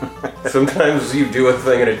thing. Sometimes you do a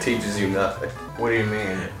thing and it teaches you nothing. What do you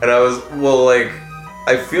mean? And I was, well, like,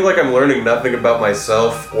 I feel like I'm learning nothing about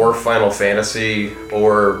myself or Final Fantasy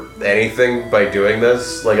or anything by doing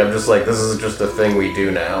this. Like, I'm just like, this is just a thing we do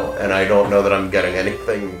now, and I don't know that I'm getting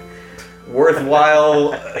anything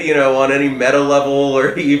worthwhile, on any meta level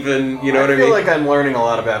or even, what I mean? I feel like I'm learning a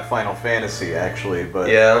lot about Final Fantasy, actually, but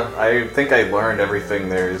Yeah. I think I learned everything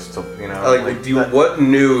there is to, What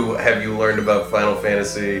new have you learned about Final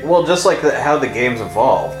Fantasy? Well, just like how the game's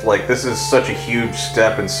evolved. Like, this is such a huge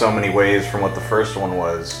step in so many ways from what the first one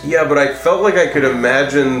was. Yeah, but I felt like I could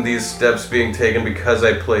imagine these steps being taken because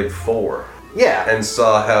I played 4 Yeah. and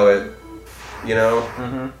saw how it,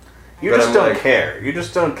 Mm-hmm. You But just I'm don't like- care. You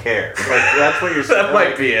just don't care. Like, that's what you're saying. That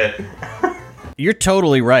might be it. You're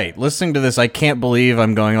totally right. Listening to this, I can't believe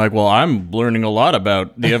I'm going like, well, I'm learning a lot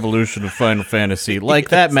about the evolution of Final Fantasy. Like,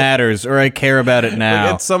 that matters, or I care about it now.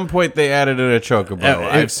 Like, at some point, they added in a chocobo.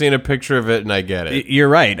 I've seen a picture of it, and I get it. You're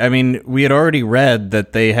right. I mean, we had already read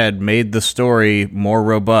that they had made the story more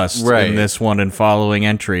robust in this one and following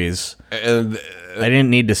entries. And I didn't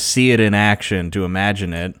need to see it in action to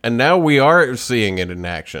imagine it. and now we are seeing it in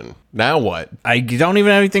action. Now what? I don't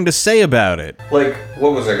even have anything to say about it. Like,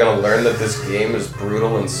 what was I gonna learn that this game is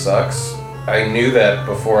brutal and sucks? I knew that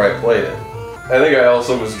before I played it. I think I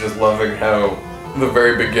also was just loving how the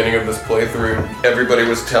very beginning of this playthrough, everybody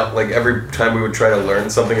was every time we would try to learn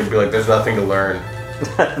something, it'd be like, there's nothing to learn.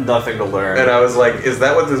 Nothing to learn. And I was like, is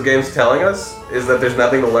that what this game's telling us? Is that there's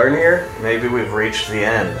nothing to learn here? Maybe we've reached the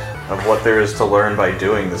end of what there is to learn by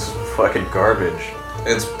doing this fucking garbage.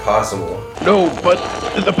 It's possible. No, but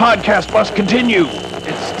the podcast must continue.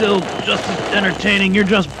 It's still just as entertaining. You're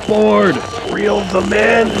just bored. Reel them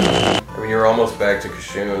in. I mean, you're almost back to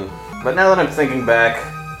Kashyyyn. But now that I'm thinking back,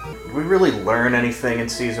 did we really learn anything in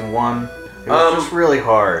Season 1? It was just really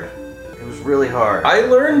hard. It was really hard. I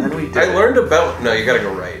learned. And then we did I it. learned about. No, you gotta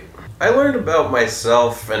go right. I learned about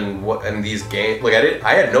myself and these games. Like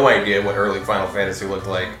I had no idea what early Final Fantasy looked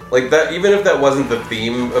like. Like that, even if that wasn't the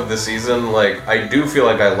theme of the season, like I do feel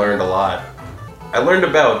like I learned a lot. I learned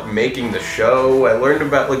about making the show. I learned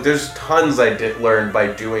about there's tons I did learn by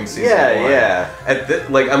doing season 1. Yeah.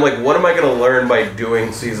 I'm like, what am I gonna learn by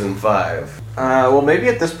doing season 5? Well, maybe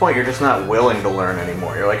at this point you're just not willing to learn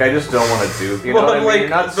anymore. You're like, I just don't want to do. You know what I mean? You're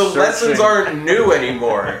not the lessons searching. aren't new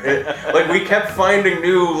anymore. We kept finding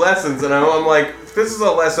new lessons, and I'm like, this is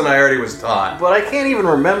a lesson I already was taught. But I can't even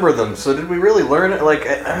remember them. So did we really learn it? Like,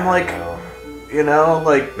 I'm like,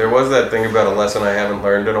 There was that thing about a lesson I haven't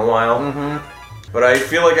learned in a while. Mm-hmm. But I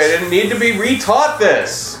feel like I didn't need to be retaught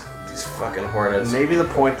this. These fucking hornets. Maybe the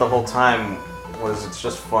point the whole time was it's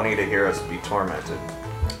just funny to hear us be tormented.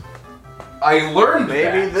 I learned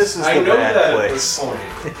Maybe that. this is I the know bad that place. at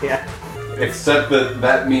this point. Yeah. Except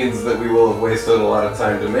that means that we will have wasted a lot of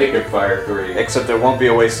time to make it Fire 3. Except it won't be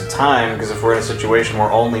a waste of time, because if we're in a situation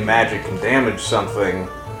where only magic can damage something,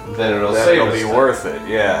 Then it'll then save it'll us be time. worth it.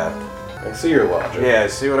 Yeah. I see your logic. Yeah,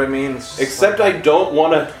 see what I mean? Except I don't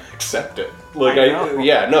want to accept it.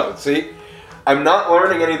 See? I'm not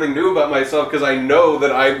learning anything new about myself because I know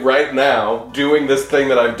that I'm right now doing this thing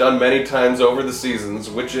that I've done many times over the seasons,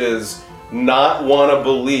 which is not want to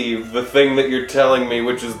believe the thing that you're telling me,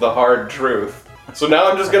 which is the hard truth. So now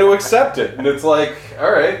I'm just going to accept it. And it's like,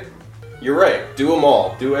 alright, you're right. Do them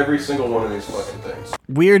all. Do every single one of these fucking things.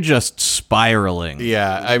 We're just spiraling.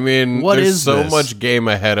 Yeah, I mean, What there's is so this? much game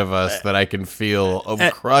ahead of us that I can feel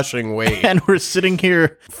a crushing weight. And we're sitting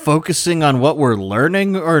here focusing on what we're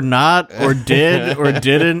learning or not, or did or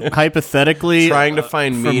didn't, hypothetically. Trying to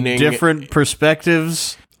find from meaning. different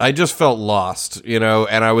perspectives. I just felt lost, and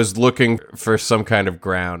I was looking for some kind of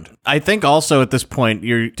ground. I think also at this point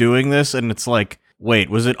you're doing this and it's like, wait,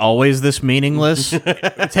 was it always this meaningless?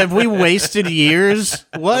 Have we wasted years?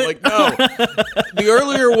 What? Like, no, the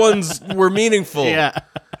earlier ones were meaningful. Yeah.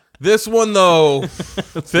 This one, though,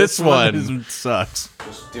 this one. sucks.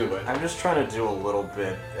 Just do it. I'm just trying to do a little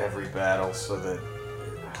bit every battle so that...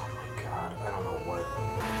 Oh my god, I don't know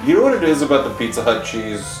what... You know what it is about the Pizza Hut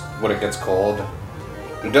cheese when it gets cold?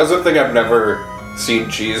 It does a thing I've never seen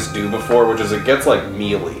cheese do before, which is it gets,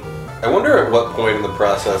 mealy. I wonder at what point in the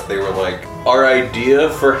process they were like, our idea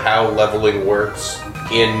for how leveling works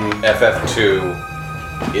in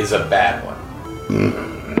FF2 is a bad one.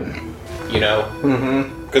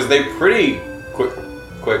 Mm-hmm. Because they pretty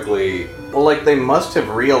quickly... Well, they must have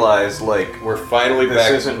realized, we're finally this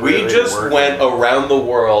back. isn't We really just working. went around the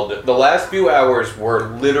world. The last few hours were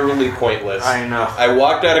literally pointless. I know. I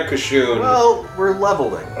walked out of Kashyyyn. Well, we're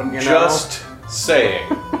leveling, Just saying.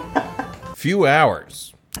 Few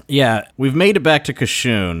hours. Yeah, we've made it back to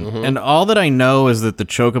Kashyyyn, and all that I know is that the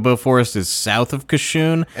Chocobo Forest is south of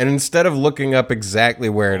Kashyyyn. And instead of looking up exactly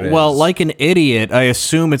where it is... Well, like an idiot, I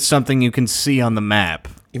assume it's something you can see on the map.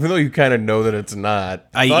 Even though you kind of know that it's not.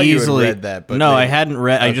 I thought easily you had read that, but no, maybe- I hadn't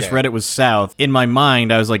read. I just Okay. read it was south. In my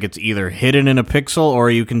mind, I was like, it's either hidden in a pixel or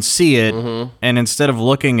you can see it. And instead of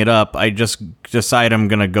looking it up, I just decide I'm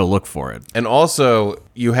gonna go look for it. And also,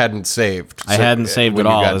 you hadn't saved. I hadn't saved when at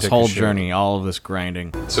you all. got This to whole Kashyyyk. journey, all of this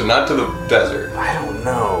grinding. So not to the desert. I don't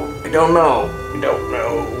know. I don't know. I don't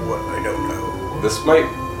know. I don't know. This might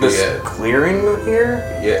be This it. clearing here?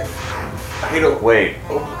 Yeah. I don't. Wait.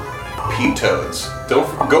 Pea toads. Don't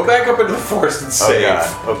go back up into the forest and Oh save. god.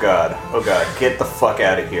 Oh god. Oh god. Get the fuck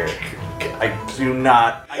out of here. I do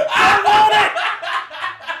not. I don't want it!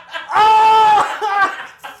 Oh!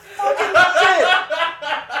 Fucking shit!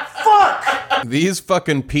 Fuck! These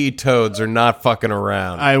fucking pea toads are not fucking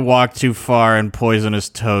around. I walked too far, and poisonous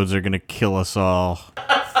toads are gonna kill us all.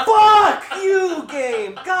 Fuck you,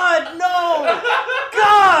 game! God, no!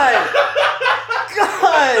 God!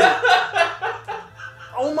 God!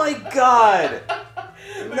 Oh my god!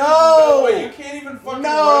 No! you can't even fucking No!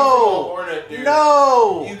 run from a hornet, dude.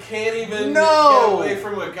 No! You can't even No! get away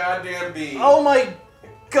from a goddamn bee. Oh my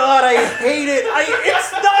god, I hate it!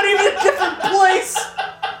 It's not even a different place!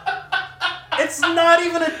 It's not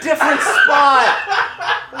even a different spot!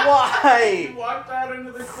 Why? Walked out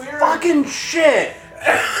into the clearing. Fucking shit!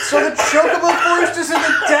 So the Chocobo Forest is in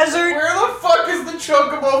the desert? Where the fuck is the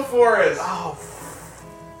Chocobo Forest? Oh,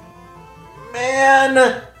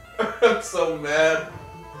 man! I'm so mad.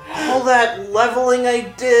 All that leveling I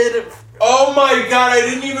did, Oh my god, I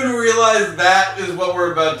didn't even realize that is what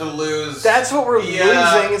we're about to lose. that's what we're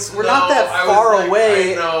Yeah, losing. We're not that I was far like,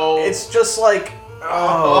 away. I know. It's just like,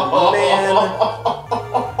 oh man.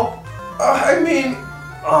 I mean,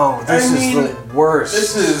 Oh, this I is mean, the worst.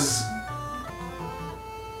 this is.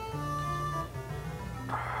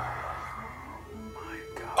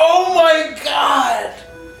 Oh my god!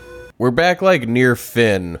 We're back like near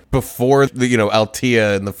Finn before the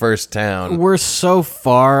Altea in the first town. We're so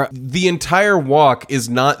far. The entire walk is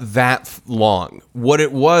not that long. What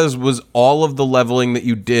it was all of the leveling that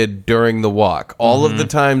you did during the walk. All of the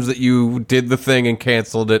times that you did the thing and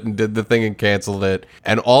canceled it and did the thing and canceled it.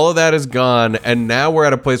 And all of that is gone. And now we're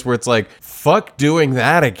at a place where it's like, fuck doing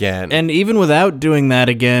that again. And even without doing that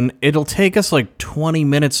again, it'll take us like 20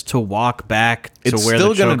 minutes to walk back to it's where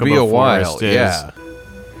still the gonna Chocobo be a while. Forest is. Yeah.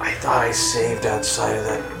 I thought I saved outside of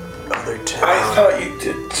that other town. I thought you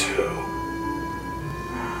did too.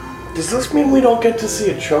 Does this mean we don't get to see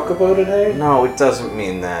a chocobo today? No, it doesn't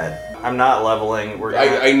mean that. I'm not leveling. We're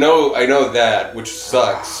gonna... I know that, which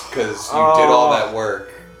sucks, because you did all that work.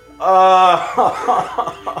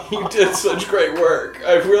 You did such great work.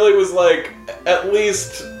 I really was like, at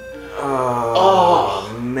least...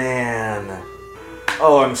 Oh, man.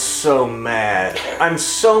 Oh, I'm so mad. I'm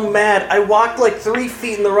so mad. I walked like 3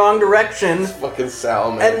 feet in the wrong direction, Fucking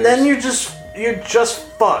salamanders. and then you're just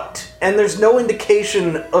fucked. And there's no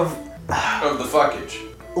indication of, Of the fuckage.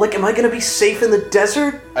 like, am I gonna be safe in the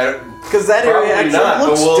desert? Because that Probably area actually not,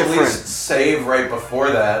 looks but we'll different. at least save right before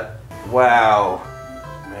that. Wow.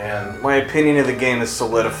 Man. My opinion of the game is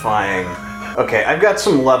solidifying. Okay, I've got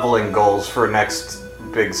some leveling goals for next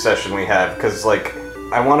big session we have, because, like,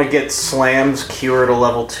 I want to get Slam's cure to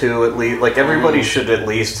level 2 at least. Like, everybody should at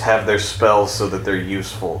least have their spells so that they're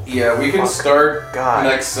useful. Yeah, we can Fuck. start God.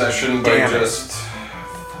 next session by Damn it. just...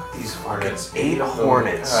 These fucking 8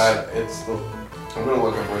 hornets. God, I'm gonna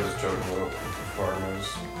look up where this Chocobo farm is.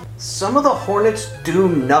 Some of the hornets do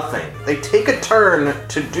nothing. They take a turn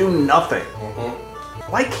to do nothing.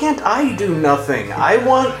 Why can't I do nothing?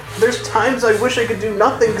 There's times I wish I could do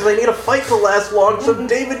nothing because I need a fight to last long so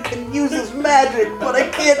David can use his magic, but I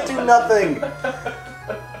can't do nothing.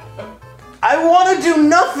 I want to do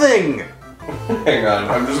nothing! Hang on,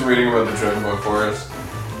 I'm just reading about the Chocobo Forest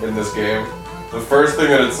in this game. The first thing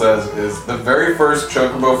that it says is, the very first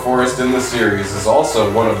Chocobo Forest in the series is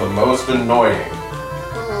also one of the most annoying.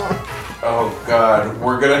 Oh god,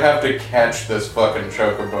 we're gonna have to catch this fucking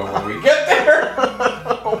Chocobo when we get there!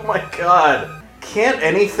 Oh my god. Can't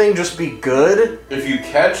anything just be good? If you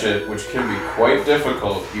catch it, which can be quite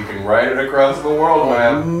difficult, you can ride it across the world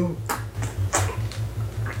map.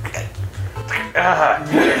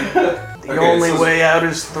 The only way out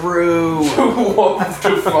is through.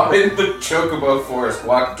 To find the Chocobo Forest,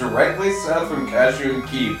 walk directly south from Kashyyyk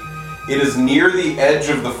Keep. It is near the edge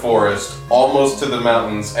of the forest, almost to the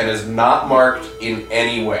mountains, and is not marked in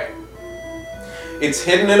any way. It's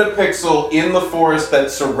hidden in a pixel in the forest that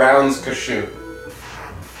surrounds Kashyyyk.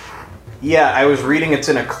 Yeah, I was reading it's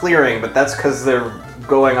in a clearing, but that's because they're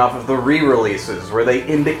going off of the re-releases, where they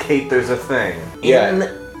indicate there's a thing. Yeah.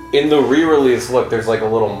 In In the re-release, look, there's like a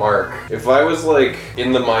little mark. If I was like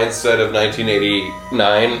in the mindset of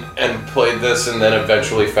 1989 and played this and then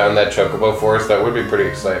eventually found that Chocobo Forest, that would be pretty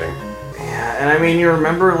exciting. Yeah, and I mean, you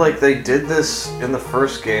remember, like, they did this in the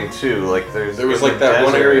first game, too. Like, there was like that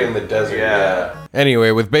one area in the desert, yeah.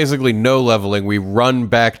 Anyway, with basically no leveling, we run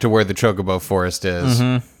back to where the Chocobo Forest is,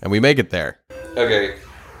 and we make it there. Okay.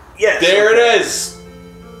 Yes. There it is!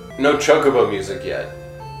 No Chocobo music yet.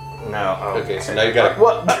 No. Okay, so now you gotta...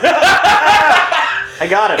 What? I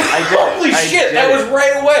got it. I did it. Holy shit, that was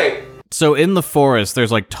right away! So in the forest,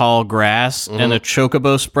 there's like tall grass, and a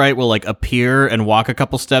Chocobo sprite will like appear and walk a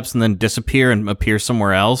couple steps and then disappear and appear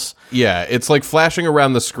somewhere else. Yeah, it's like flashing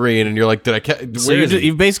around the screen, and you're like, So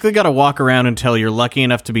you've basically got to walk around until you're lucky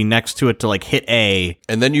enough to be next to it to like hit A.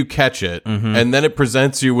 And then you catch it, and then it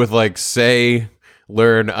presents you with like, say...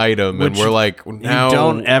 learn item, and we're like, now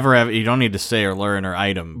you don't need to say or learn or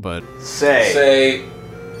item, but say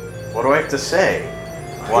what do I have to say?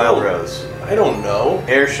 Wild Rose. I don't know.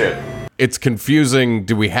 Airship. It's confusing.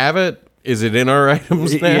 Do we have it? Is it in our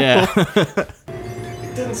items now? Yeah.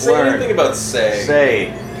 It didn't say anything about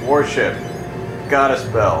Say. Warship. Goddess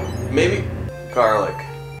Bell. Maybe Garlic.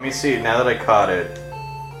 Let me see, now that I caught it.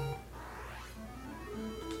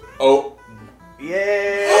 Oh.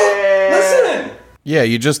 Yay! Listen! Yeah,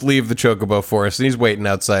 you just leave the Chocobo Forest, and he's waiting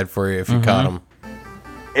outside for you if you caught him.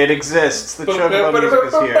 It exists. The Chocobo music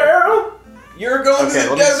is here. You're going to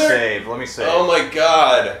the desert? Let me save. Oh my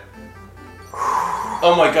god.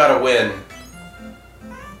 Oh my god, a win.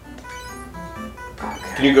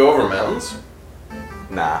 Okay. Can you go over mountains?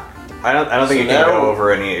 Nah. I don't think you can go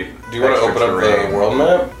over any. Do you want to open up the world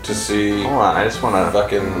map to see? Hold on, I just want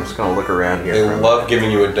to. I'm just gonna look around here. They love giving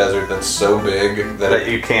you a desert that's so big that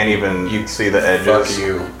you can't even see the edges. Fuck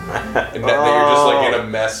you. That you're just like in a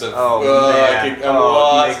mess of. Man. I'm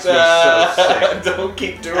lost. It makes me so sick. Don't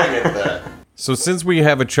keep doing it then. So since we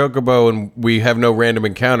have a Chocobo and we have no random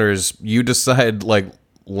encounters, you decide like,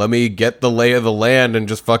 let me get the lay of the land and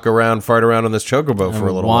just fart around on this Chocobo for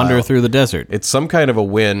a little while. Wander through the desert. It's some kind of a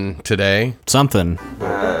win today. Something.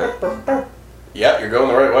 Yeah, you're going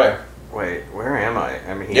the right way. Wait, where am I?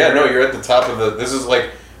 I'm here. Yeah, no, you're at the top of the... This is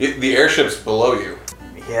like... the airship's below you.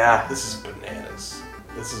 Yeah. This is bananas.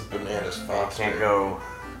 This is bananas, Fox. I can't go...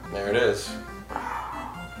 There it is.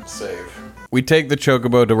 Save. We take the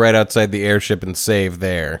Chocobo to right outside the airship and save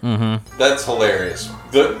there. Mm-hmm. That's hilarious.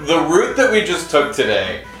 The route that we just took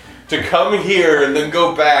today, to come here and then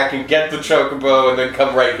go back and get the Chocobo and then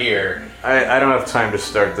come right here. I don't have time to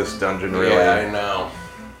start this dungeon, really. Yeah, I know.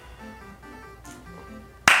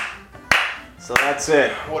 So that's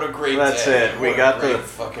it. What a great day. That's it. We got the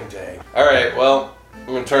fucking day. All right, well, I'm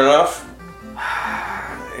going to turn it off.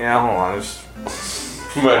 Yeah, hold on. Just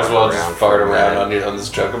might as well just fart around on this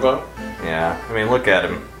Chocobo. Yeah, I mean, look at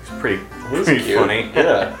him. He's pretty cute. funny.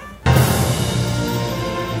 Yeah.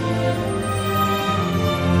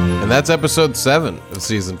 And that's episode 7 of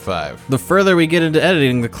season 5. The further we get into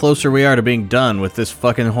editing, the closer we are to being done with this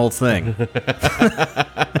fucking whole thing.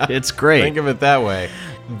 It's great. Think of it that way.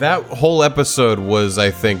 That whole episode was,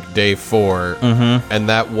 I think, day 4. Mm-hmm. And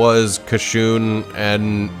that was Kashun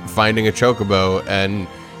and finding a Chocobo and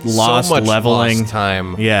so much leveling. Lost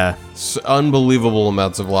time. Yeah. Unbelievable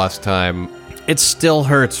amounts of lost time. It still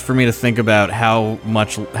hurts for me to think about how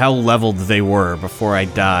leveled they were before I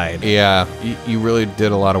died. Yeah, you really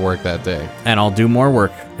did a lot of work that day. And I'll do more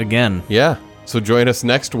work again. Yeah, so join us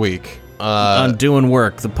next week. On Doing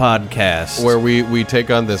Work, the podcast. Where we take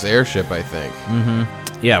on this airship, I think.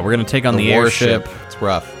 Mm-hmm. Yeah, we're going to take on the airship. It's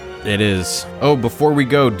rough. It is. Oh, before we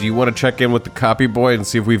go, do you want to check in with the copy boy and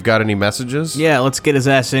see if we've got any messages? Yeah, let's get his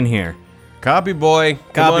ass in here. Copy boy,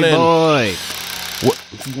 come on in. Boy.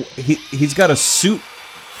 He's got a suit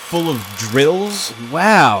full of drills.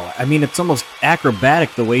 Wow. I mean, it's almost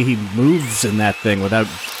acrobatic the way he moves in that thing without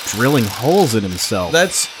drilling holes in himself.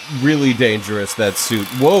 That's really dangerous, that suit.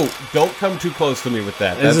 Whoa, don't come too close to me with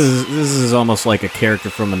that. This is almost like a character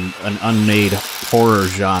from an unmade horror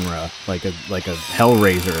genre, like a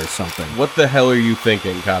Hellraiser or something. What the hell are you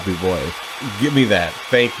thinking, copy boy? Give me that.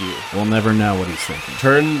 Thank you. We'll never know what he's thinking.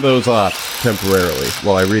 Turn those off temporarily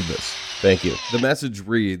while I read this. Thank you. The message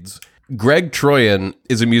reads, Greg Troyan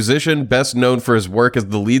is a musician best known for his work as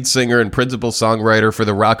the lead singer and principal songwriter for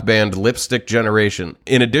the rock band Lipstick Generation.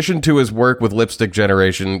 In addition to his work with Lipstick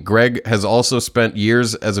Generation, Greg has also spent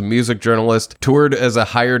years as a music journalist, toured as a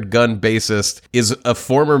hired gun bassist, is a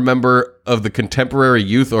former member of the Contemporary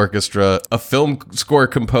Youth Orchestra, a film score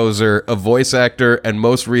composer, a voice actor, and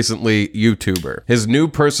most recently, YouTuber. His new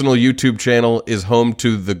personal YouTube channel is home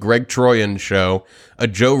to The Greg Troyan Show, a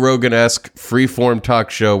Joe Rogan-esque free-form talk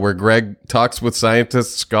show where Greg talks with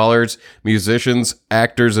scientists, scholars, musicians,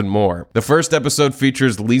 actors, and more. The first episode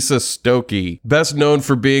features Lisa Stokey, best known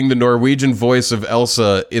for being the Norwegian voice of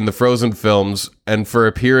Elsa in the Frozen films and for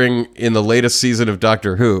appearing in the latest season of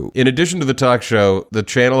Doctor Who. In addition to the talk show, the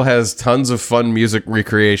channel has tons of fun music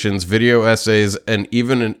recreations, video essays, and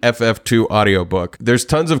even an FF2 audiobook. There's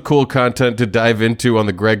tons of cool content to dive into on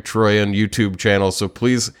the Greg Troyan YouTube channel, so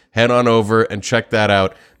please head on over and check that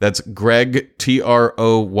out. That's Greg,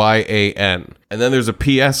 Troyan. And then there's a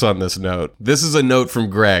PS on this note. This is a note from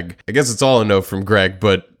Greg. I guess it's all a note from Greg,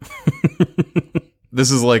 but this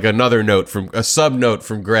is like another note from a sub-note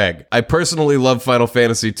from Greg. I personally love Final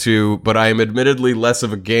Fantasy II, but I am admittedly less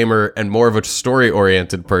of a gamer and more of a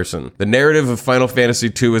story-oriented person. The narrative of Final Fantasy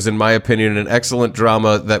II is, in my opinion, an excellent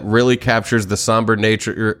drama that really captures the somber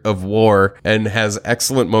nature of war and has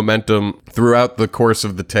excellent momentum throughout the course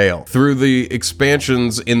of the tale. Through the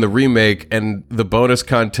expansions in the remake and the bonus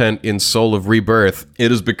content in Soul of Rebirth,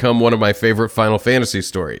 it has become one of my favorite Final Fantasy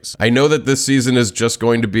stories. I know that this season is just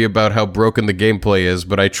going to be about how broken the gameplay is,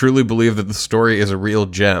 but I truly believe that the story is a real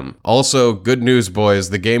gem. Also, good news,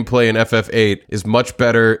 boys, the gameplay in FF8 is much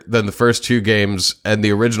better than the first two games, and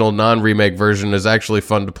the original non-remake version is actually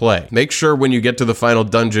fun to play. Make sure when you get to the final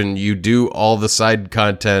dungeon, you do all the side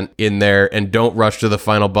content in there and don't rush to the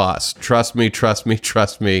final boss. Trust me, trust me,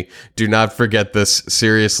 trust me. Do not forget this.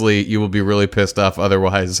 Seriously, you will be really pissed off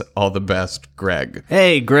otherwise. All the best, Greg.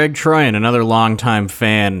 Hey, Greg Troyan, another longtime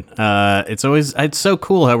fan. It's so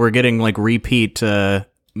cool how we're getting like repeat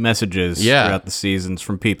messages throughout the seasons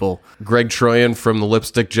from people. Greg Troyan from the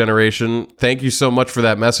Lipstick Generation. Thank you so much for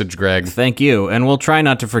that message, Greg. Thank you, and we'll try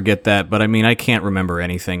not to forget that, but I mean, I can't remember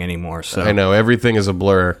anything anymore, so. I know, everything is a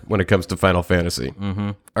blur when it comes to Final Fantasy. Mm-hmm.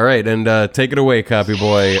 All right, and take it away, Copy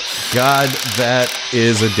Boy. God, that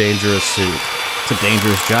is a dangerous suit. It's a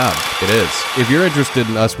dangerous job. It is. If you're interested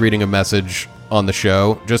in us reading a message on the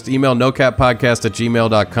show, just email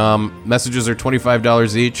nocappodcast@gmail.com. Messages are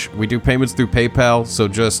 $25 each. We do payments through PayPal, so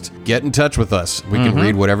just get in touch with us. We can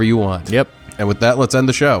read whatever you want. Yep. And with that, let's end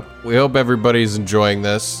the show. We hope everybody's enjoying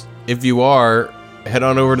this. If you are, head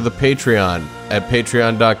on over to the Patreon at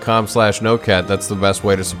patreon.com/nocat. That's the best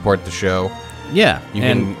way to support the show. Yeah. You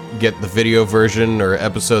can get the video version or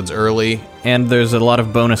episodes early. And there's a lot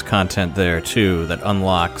of bonus content there, too, that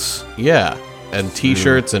unlocks. Yeah. And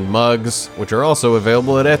t-shirts and mugs, which are also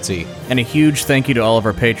available at Etsy. And a huge thank you to all of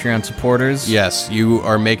our Patreon supporters. Yes, you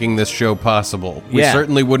are making this show possible. We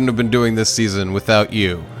certainly wouldn't have been doing this season without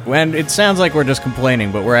you. And it sounds like we're just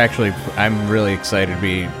complaining, but I'm really excited to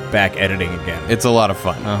be back editing again. It's a lot of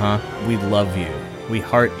fun. We love you. We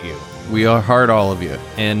heart you. We heart all of you.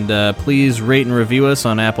 And please rate and review us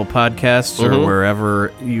on Apple Podcasts or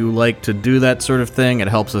wherever you like to do that sort of thing. It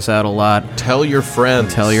helps us out a lot. Tell your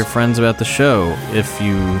friends. Tell your friends about the show if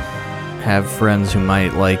you have friends who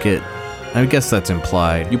might like it. I guess that's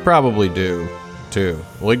implied. You probably do, too.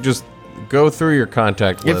 Like, just go through your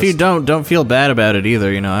contact list. If you don't feel bad about it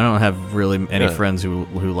either. You know, I don't have really any friends who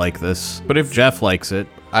like this. But if Jeff likes it,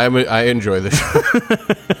 I enjoy the show.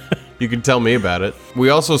 You can tell me about it. We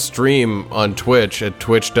also stream on Twitch at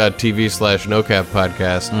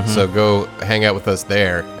twitch.tv/NoCatPodcast, so go hang out with us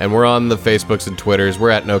there. And we're on the Facebooks and Twitters. We're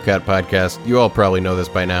at NoCat Podcast. You all probably know this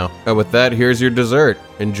by now. And with that, here's your dessert.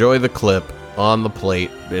 Enjoy the clip on the plate.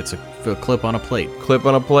 it's a clip on a plate. Clip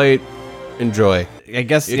on a plate. Enjoy. I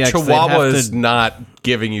guess Chihuahua is not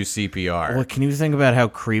giving you CPR. Well, can you think about how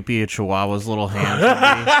creepy a Chihuahua's little hands would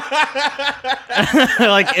be?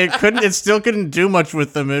 Like it still couldn't do much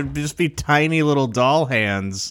with them. It'd just be tiny little doll hands.